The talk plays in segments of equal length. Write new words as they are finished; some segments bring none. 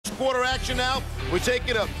quarter action now. We take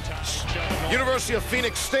you to University of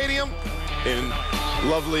Phoenix Stadium in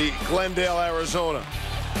lovely Glendale, Arizona.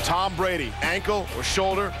 Tom Brady, ankle or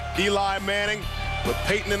shoulder. Eli Manning with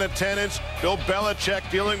Peyton in attendance. Bill Belichick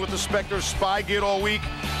dealing with the specter of Spygate all week.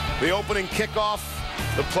 The opening kickoff,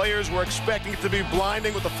 the players were expecting it to be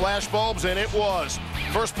blinding with the flashbulbs, and it was.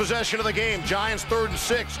 First possession of the game, Giants 3rd and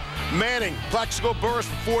 6. Manning, Plexico burst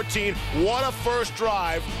for 14. What a first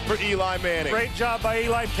drive for Eli Manning. Great job by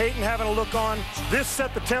Eli. Peyton having a look on. This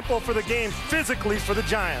set the tempo for the game physically for the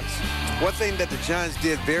Giants. One thing that the Giants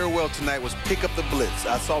did very well tonight was pick up the blitz.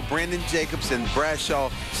 I saw Brandon Jacobs and Bradshaw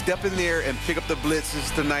step in there and pick up the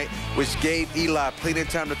blitzes tonight, which gave Eli plenty of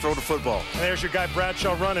time to throw the football. And there's your guy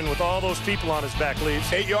Bradshaw running with all those people on his back,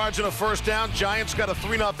 Leaves. 8 yards and a first down. Giants got a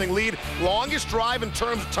 3-0 lead. Longest drive in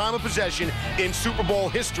terms of time of possession in Super Bowl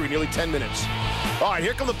history, nearly 10 minutes. All right,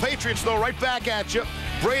 here come the Patriots, though, right back at you.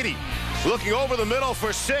 Brady looking over the middle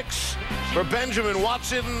for 6 for Benjamin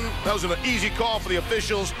Watson. That was an easy call for the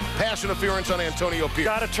officials. Pass interference on Antonio Pierce.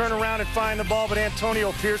 Got to turn around and find the ball, but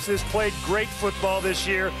Antonio Pierce has played great football this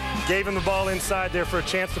year. Gave him the ball inside there for a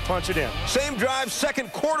chance to punch it in. Same drive,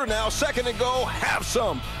 second quarter now, 2nd to go. Have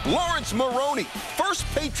some. Lawrence Maroney, first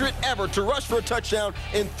Patriot ever to rush for a touchdown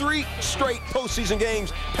in 3 straight postseason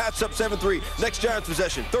games. Pats up 7-3. Next Giants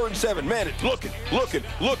possession, 3rd and 7. Manning looking,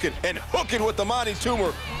 and hooking with the Amani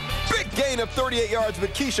Toomer. Big gain of 38 yards,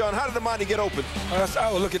 but Keyshawn, how did Amani get open?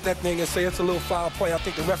 I would look at that thing and say it's a little foul play. I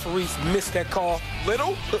think the referees missed that call.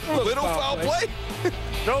 Little foul play?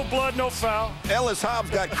 No blood, no foul. Ellis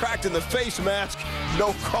Hobbs got cracked in the face mask.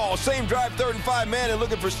 No call. Same drive, 3rd and 5. Manning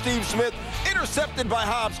looking for Steve Smith. Intercepted by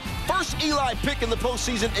Hobbs. First Eli pick in the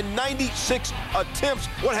postseason in 96 attempts.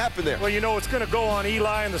 What happened there? Well, you know it's going to go on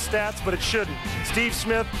Eli and the stats, but it shouldn't. Steve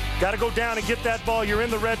Smith got to go down and get that ball. You're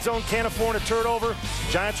in the red zone. Can't afford a turnover.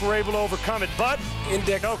 Giants were able to overcome it, but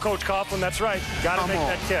no, Coach Coughlin, that's right. Got to make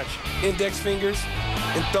that catch. Index fingers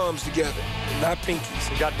and thumbs together, not pinkies.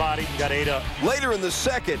 He got bodied, he got ate up. Later in the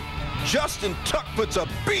second, Justin Tuck puts a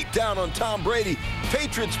beat down on Tom Brady.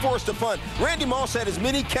 Patriots forced a punt. Randy Moss had as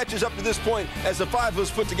many catches up to this point as the 5 was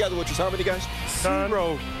put together, which is how many, guys?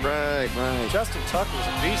 0. Right. Justin Tuck was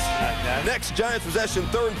a beast tonight, guys. Next Giants possession,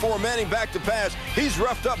 3rd and 4. Manning back to pass. He's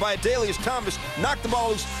roughed up by Adalius Thomas. Knocked the ball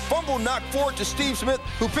loose. Fumble knocked forward to Steve Smith,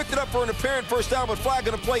 who picked it up for an apparent first down, but flag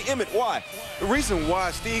going to play Emmett. Why? The reason why,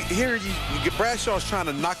 Steve, here you get Bradshaw's trying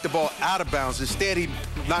to knock the ball out of bounds. Instead, he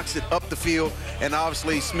knocks it up the field, and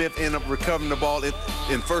obviously Smith ended up recovering the ball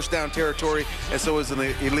in first down territory, and so it's an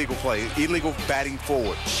illegal play, illegal batting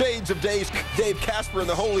forward. Shades of Dave Casper and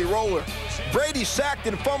the Holy Roller. Brady sacked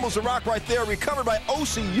and fumbles the rock right there, recovered by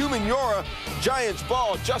Osi Umenyiora. Giants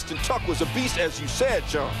ball. Justin Tuck was a beast, as you said,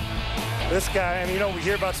 John. This guy, and you know, we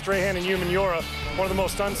hear about Strahan and Umenyiora. One of the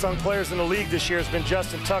most unsung players in the league this year has been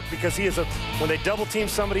Justin Tuck, because he is when they double team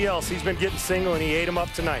somebody else, he's been getting single, and he ate him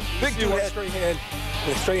up tonight. Big dude had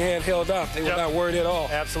Strahan held up. They were not worried at all.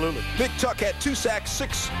 Absolutely. Big Tuck had 2 sacks,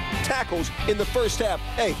 6 tackles in the first half.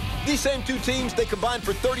 Hey, these same 2 teams, they combined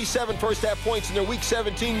for 37 first half points in their Week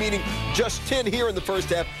 17 meeting, just 10 here in the first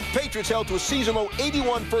half. Patriots held to a season-low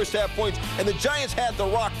 81 first half points, and the Giants had the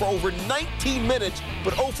rock for over 19 minutes,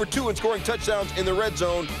 but 0 for 2 in scoring touchdowns in the red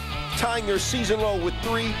zone, tying their season low with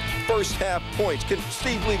 3 first half points.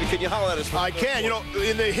 Steve Levy, can you holler at us? I can. You know,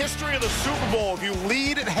 in the history of the Super Bowl, if you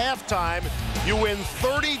lead at halftime, you win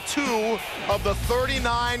 32 of the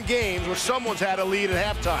 39 games where someone's had a lead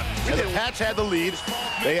at halftime. And the Pats had the lead.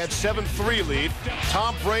 They had 7-3 lead.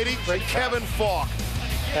 Tom Brady, Kevin Falk.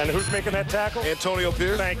 And who's making that tackle? Antonio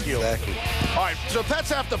Pierce. Thank you. Exactly. All right, so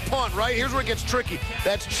Pats have to punt, right? Here's where it gets tricky.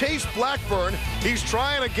 That's Chase Blackburn. He's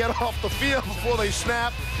trying to get off the field before they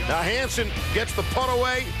snap. Now Hansen gets the punt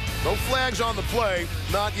away. No flags on the play.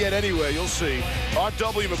 Not yet anyway, you'll see.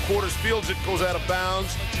 R.W. McQuarters fields it, goes out of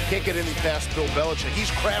bounds. Can't get any past Bill Belichick.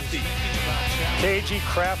 He's crafty. Cagey,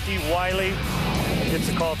 crafty, wily. Gets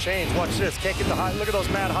the call changed. Watch this. Can't get the high. Look at those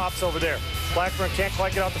mad hops over there. Blackburn can't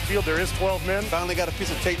quite get out the field. There is 12 men. Finally got a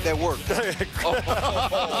piece of tape that worked. Come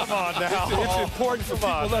on now. It's important for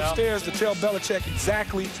people upstairs to tell Belichick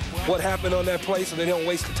exactly what happened on that play so they don't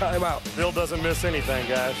waste the timeout. Bill doesn't miss anything,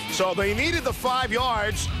 guys. So they needed the 5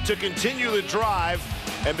 yards to continue the drive,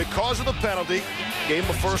 and because of the penalty, gave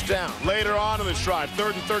him a first down. Later on in this drive,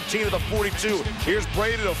 3rd and 13 of the 42. Here's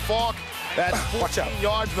Brady to Falk. That's 14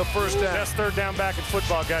 yards in the first down. Best third down back in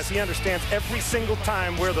football, guys. He understands every single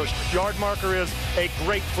time where the yard marker is. A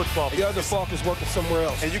great football player. The other Falk is working somewhere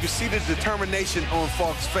else. And you can see the determination on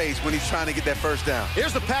Falk's face when he's trying to get that first down.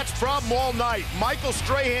 Here's the Pats' problem all night. Michael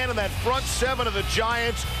Strahan in that front 7 of the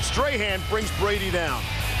Giants. Strahan brings Brady down.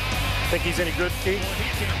 Think he's any good, Keith?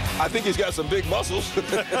 I think he's got some big muscles.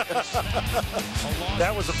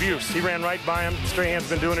 That was abuse. He ran right by him. Strahan's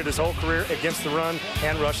been doing it his whole career against the run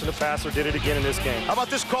and rushing the passer. Did it again in this game. How about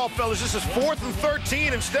this call, fellas? This is 4th and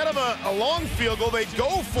 13. Instead of a long field goal, they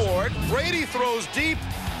go for it. Brady throws deep.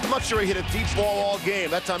 I'm not sure he hit a deep ball all game.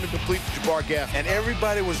 That time incomplete to Jabbar Gaffney. And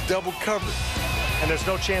everybody was double covered. And there's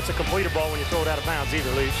no chance to complete a ball when you throw it out of bounds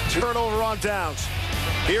either, Lee. Turnover on downs.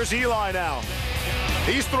 Here's Eli now.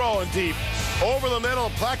 He's throwing deep. Over the middle,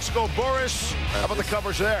 Plaxico Burress. How about the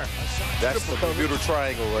coverage there? That's the Bermuda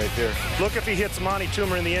Triangle right there. Look if he hits Monty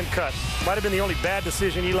Toomer in the end cut. Might have been the only bad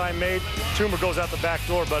decision Eli made. Toomer goes out the back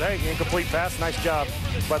door, but hey, incomplete pass. Nice job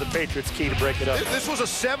by the Patriots, Key, to break it up. This was a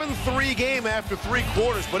 7-3 game after 3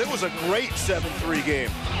 quarters, but it was a great 7-3 game.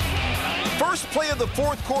 First play of the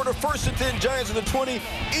 4th quarter, 1st and 10, Giants in the 20.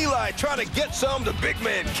 Eli trying to get some. The big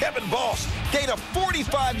man, Kevin Boss, gain of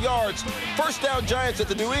 45 yards. First down, Giants at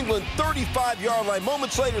the New England 35-yard line.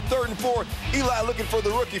 Moments later, 3rd and 4. Eli looking for the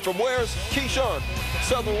rookie from where's Keyshawn?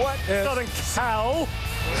 Southern what? Southern Cal.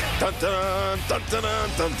 Dun, dun, dun, dun, dun,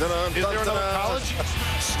 dun, dun, Is there another college?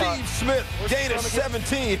 Steve Smith, gain of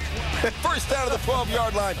 17. First down to the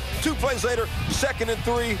 12-yard line. 2 plays later, 2nd and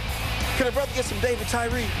 3. Can a brother get some David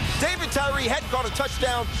Tyree? David Tyree hadn't caught a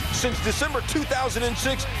touchdown since December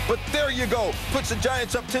 2006, but there you go. Puts the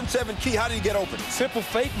Giants up 10-7. Key, how did he get open? Simple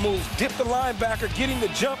fake moves. Dip the linebacker, get him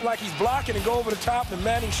to jump like he's blocking and go over the top, and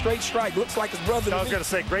Manning straight strike. Looks like his brother to I was me. going to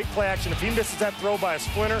say, great play action. If he misses that throw by a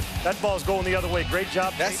splinter, that ball's going the other way. Great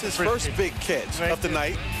job. That's his first big catch of the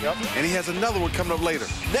night. Yep. And he has another one coming up later.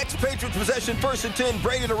 Next Patriots possession, 1st and 10.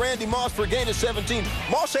 Brady to Randy Moss for a gain of 17.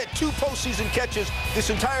 Moss had 2 postseason catches this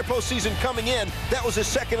entire postseason coming in. That was his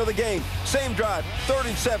 2nd of the game. Same drive, 3rd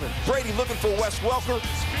and 7. Brady looking for Wes Welker.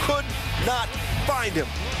 Could not find him.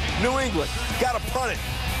 New England got to punt it.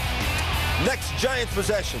 Next Giants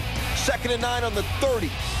possession, 2nd and 9 on the 30.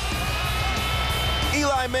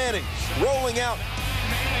 Eli Manning rolling out.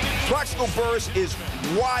 Plaxico Burress is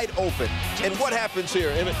wide open. And what happens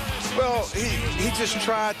here? Well, he just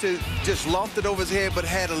tried to just loft it over his head, but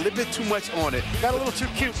had a little bit too much on it. Got a little too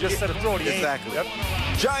cute just instead of throwing it. Exactly. Yep.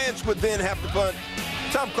 Giants would then have to punt.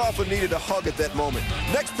 Tom Coughlin needed a hug at that moment.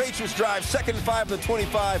 Next Patriots drive, 2nd and 5 to the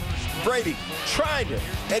 25. Brady trying to,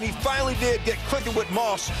 and he finally did get clicking with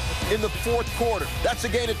Moss in the 4th quarter. That's a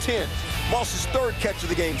gain of 10. Moss's 3rd catch of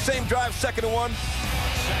the game. Same drive, 2nd and 1.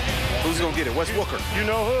 Who's going to get it? Wes Welker. You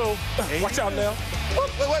know who. Watch out now.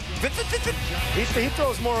 What? He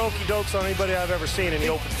throws more okey dokes on anybody I've ever seen in the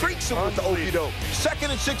open. Freaks him with the okey doke. 2nd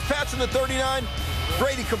and 6, Pats in the 39.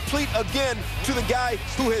 Brady complete again to the guy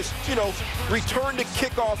who has, returned to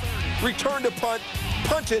kickoff, returned to punt,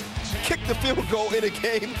 punted, kicked the field goal in a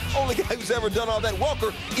game. Only guy who's ever done all that.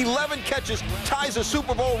 Welker, 11 catches, ties a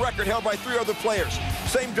Super Bowl record held by 3 other players.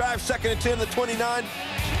 Same drive, 2nd and 10, the 29.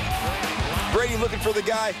 Brady looking for the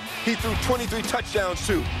guy he threw 23 touchdowns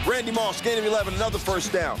to. Randy Moss, gain of 11, another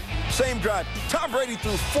 1st down. Same drive. Tom Brady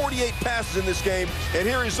threw 48 passes in this game, and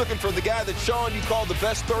here he's looking for the guy that, Sean, you called the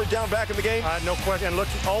best 3rd down back in the game. No question. And look,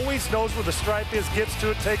 he always knows where the stripe is, gets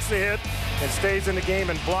to it, takes the hit, and stays in the game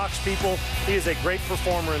and blocks people. He is a great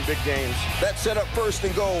performer in big games. That set up 1st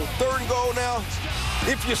and goal. 3rd and goal now.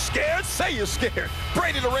 If you're scared, say you're scared.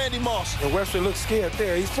 Brady to Randy Moss. And Webster looks scared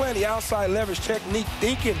there. He's playing the outside leverage technique,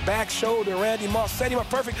 thinking back shoulder. Randy Moss set him up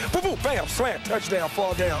perfect. Boom, boom, bam, slant, touchdown,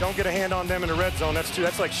 fall down. Don't get a hand on them in the red zone.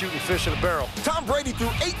 That's like shooting fish in a barrel. Tom Brady threw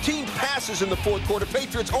 18 passes in the 4th quarter.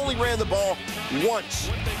 Patriots only ran the ball once.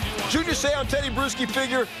 Junior Seau and Teddy Bruschi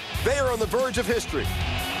figure they are on the verge of history.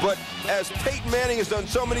 But as Peyton Manning has done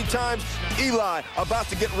so many times, Eli about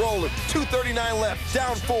to get rolling. 2:39 left,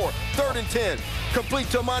 down 4, 3rd and 10. Complete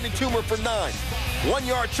to Monty Toomer for 9. 1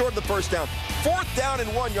 yard short of the 1st down. 4th down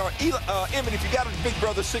and 1 yard. Emmett, if you got a big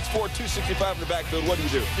brother, 6'4", 265 in the backfield, what do you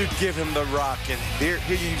do? You give him the rock. And here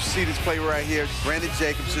you see this play right here. Brandon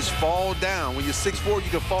Jacobs just fall down. When you're 6'4", you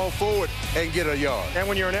can fall forward and get a yard. And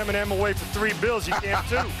when you're an M&M away for 3 bills, you can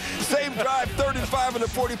too. Same drive, 3rd and 5 in the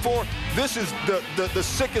 44. This is the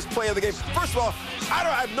sickest play of the game. First of all, I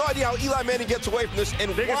have no idea how Eli Manning gets away from this.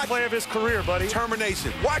 And biggest play of his career, buddy.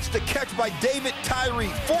 Determination. Watch the catch by David Tyree,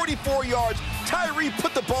 44 yards. Tyree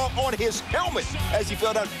put the ball on his helmet as he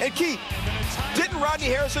fell down. And Key, Didn't Rodney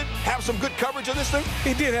Harrison have some good coverage on this thing?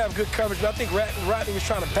 He did have good coverage, but I think Rodney was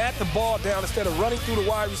trying to bat the ball down instead of running through the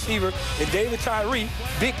wide receiver. And David Tyree,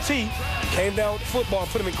 Big T, came down with the football and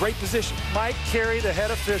put him in great position. Mike Carey, the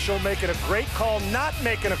head official, making a great call, not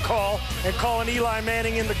making a call, and calling Eli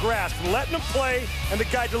Manning in the grass, letting him play, and the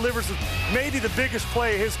guy delivers maybe the biggest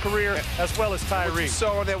play of his career, as well as Tyree. What you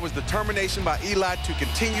saw there was determination by Eli to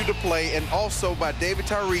continue to play, and also by David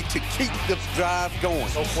Tyree to keep the drive going.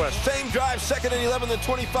 No question. Same drive, 2nd and 11, then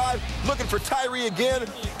 25. Looking for Tyree again.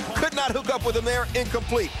 Could not hook up with him there.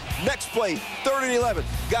 Incomplete. Next play, 3rd and 11.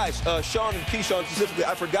 Guys, Sean and Keyshawn specifically,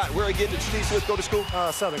 I forgot. Where again did Steve Smith go to school?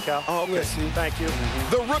 Southern Cal. Oh, okay. Thank you.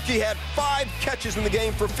 The rookie had 5 catches in the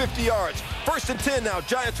game for 50 yards. 1st and 10 now.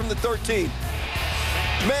 Giants from the 13.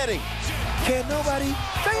 Manning. Can nobody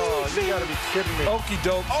Oh, you gotta be kidding me. Okie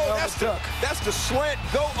doke. Oh, that's the slant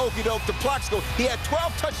go okie doke to Plaxico. He had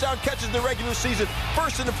 12 touchdown catches in the regular season,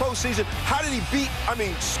 1st in the postseason. How did he beat,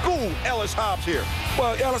 school Ellis Hobbs here?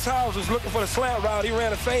 Well, Ellis Hobbs was looking for the slant route. He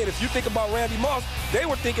ran a fade. If you think about Randy Moss, they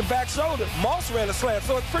were thinking back shoulder. Moss ran a slant,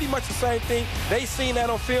 so it's pretty much the same thing. They seen that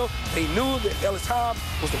on film. They knew that Ellis Hobbs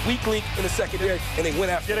was the weak link in the secondary, and they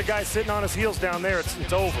went after Get a guy sitting on his heels down there,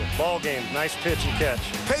 it's over. Ball game. Nice pitch and catch.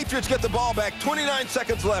 Patriots get the ball back, 29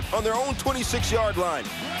 seconds left on their own 26-yard line.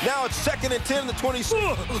 Now it's 2nd and 10 to 26.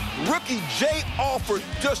 Rookie Jay Alford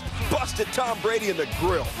just busted Tom Brady in the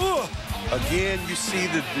grill. Again, you see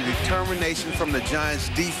the determination from the Giants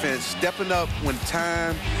defense stepping up when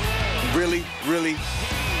time really, really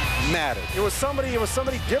mattered. It was somebody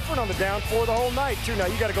different on the down for the whole night, too. Now,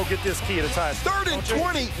 you got to go get this key at a time. 3rd and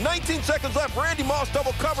 20, 19 seconds left. Randy Moss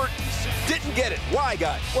double covered. Didn't get it. Why,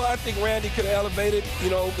 guys? Well, I think Randy could have elevated,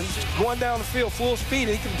 he's going down the field full speed,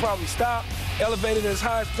 and he could probably stop, elevated at his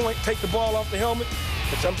highest point, take the ball off the helmet.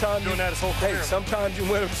 But sometimes doing that his whole career. Hey, sometimes you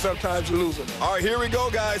win them, sometimes you lose them. All right, here we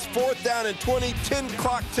go, guys. 4th down and 20, 10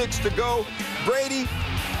 clock ticks to go. Brady,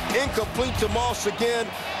 incomplete to Moss again.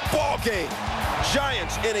 Ball game.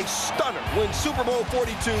 Giants in a stunner win Super Bowl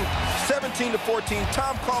 42, 17-14.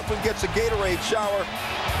 Tom Coughlin gets a Gatorade shower.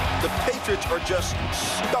 The Patriots are just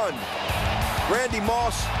stunned. Randy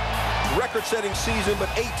Moss, record-setting season, but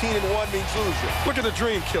 18-1 means loser. Look at the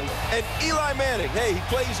dream killer. And Eli Manning, hey, he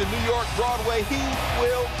plays in New York, Broadway. He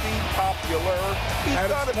will be popular. He's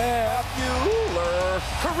gonna be popular.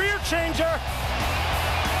 Career changer.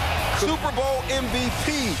 Super Bowl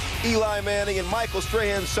MVP, Eli Manning, and Michael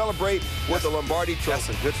Strahan celebrate with the Lombardi Trophy. That's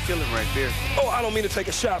a good feeling right there. Oh, I don't mean to take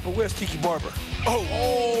a shot, but where's Tiki Barber?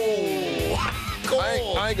 Oh.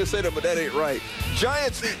 I ain't gonna say that, but that ain't right.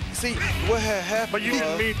 Giants, See, what had happened? But you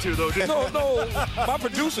didn't mean to, though, did you? No, my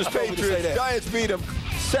producers told me to say that. Giants beat them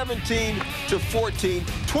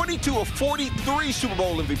 17-14. 22 of 43 Super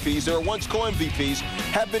Bowl MVPs, there are once co-MVPs,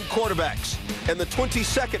 have been quarterbacks. And the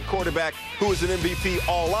 22nd quarterback who is an MVP,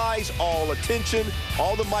 all eyes, all attention,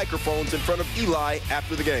 all the microphones in front of Eli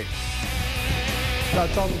after the game. I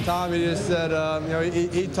talked to Tom. He just said,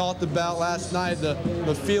 he talked about last night the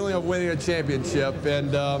feeling of winning a championship,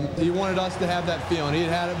 and he wanted us to have that feeling. He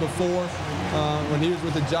had it before when he was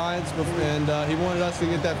with the Giants, and he wanted us to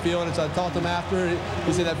get that feeling. And so I talked to him after.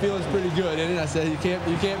 He said that feeling's pretty good, and I said you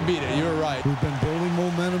can't beat it. You were right. We've been building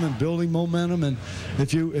momentum, and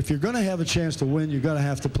if you're going to have a chance to win, you're going to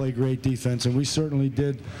have to play great defense, and we certainly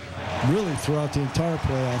did, really throughout the entire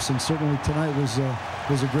playoffs, and certainly tonight was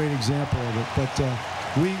a great example of it. But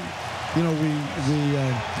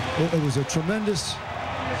it was a tremendous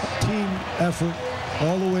team effort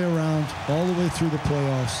all the way around, all the way through the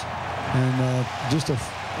playoffs, and just a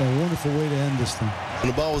wonderful way to end this thing. And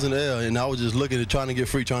the ball was in the air, and I was just looking at trying to get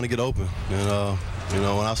free, trying to get open. And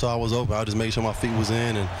when I saw I was open, I just made sure my feet was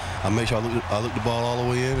in, and I made sure I looked the ball all the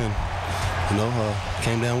way in, and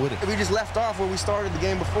came down with it. We just left off where we started the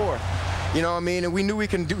game before. You know what I mean? And we knew we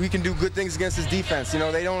can do good things against this defense.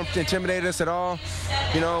 They don't intimidate us at all.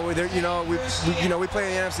 We play in the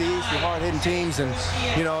NFC East with hard-hitting teams, and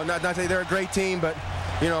not that they're a great team, but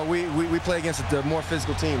we play against the more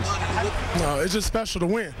physical teams. No, it's just special to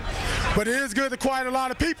win. But it is good to quiet a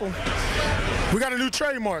lot of people. We got a new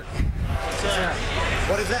trademark.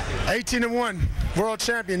 What is that? 18-1, world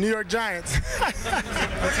champion, New York Giants.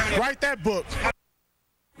 Write that book.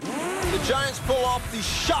 The Giants pull off the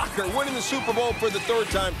shocker, winning the Super Bowl for the 3rd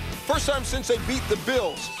time. First time since they beat the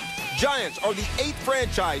Bills. Giants are the 8th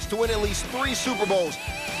franchise to win at least 3 Super Bowls.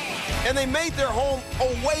 And they made their home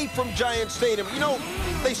away from Giants Stadium.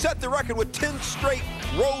 They set the record with 10 straight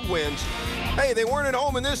road wins. Hey, they weren't at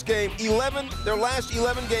home in this game. Their last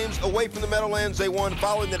 11 games away from the Meadowlands, they won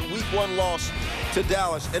following that Week 1 loss to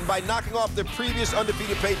Dallas. And by knocking off their previous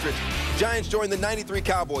undefeated Patriots, Giants joined the '93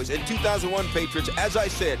 Cowboys and 2001 Patriots, as I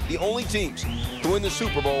said, the only teams to win the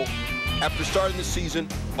Super Bowl after starting the season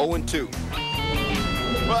 0-2.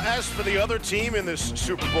 Well, as for the other team in this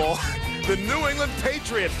Super Bowl, the New England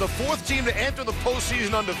Patriots, the fourth team to enter the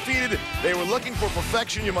postseason undefeated. They were looking for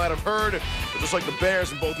perfection, you might have heard. But just like the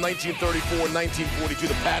Bears in both 1934 and 1942,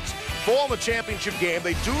 the Pats fall in the championship game.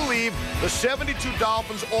 They do leave the 72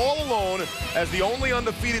 Dolphins all alone as the only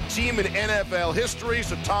undefeated team in NFL history.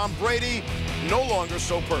 So Tom Brady, no longer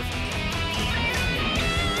so perfect.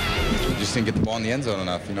 Just didn't get the ball in the end zone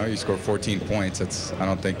enough. You know, you scored 14 points. I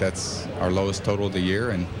don't think that's our lowest total of the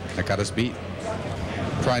year, and that got us beat.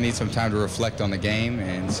 Probably need some time to reflect on the game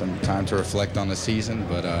and some time to reflect on the season,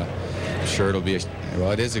 but I'm sure it'll be,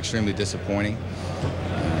 well, it is extremely disappointing.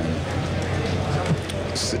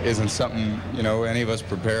 Isn't something, you know, any of us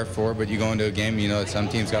prepare for, but you go into a game, you know that some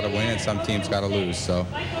teams got to win and some teams got to lose. So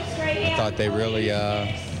I thought they really,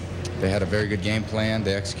 they had a very good game plan.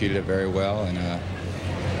 They executed it very well, and you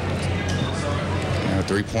know,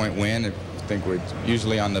 3-point win. I think we're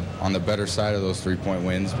usually on the better side of those 3-point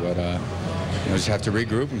wins, but you know, just have to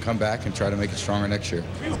regroup and come back and try to make it stronger next year.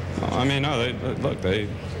 I mean, no,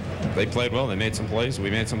 they played well. They made some plays.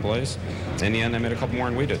 We made some plays. In the end, they made a couple more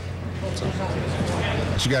than we did. So.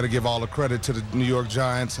 But you got to give all the credit to the New York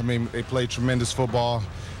Giants. I mean, they played tremendous football,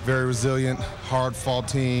 very resilient, hard-fought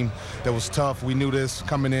team that was tough. We knew this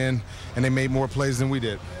coming in, and they made more plays than we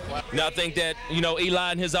did. Now, I think that, you know,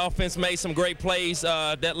 Eli and his offense made some great plays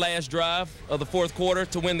that last drive of the fourth quarter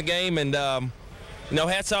to win the game, and you know,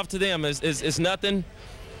 hats off to them. It's nothing,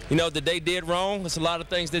 you know, that they did wrong. It's a lot of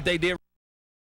things that they did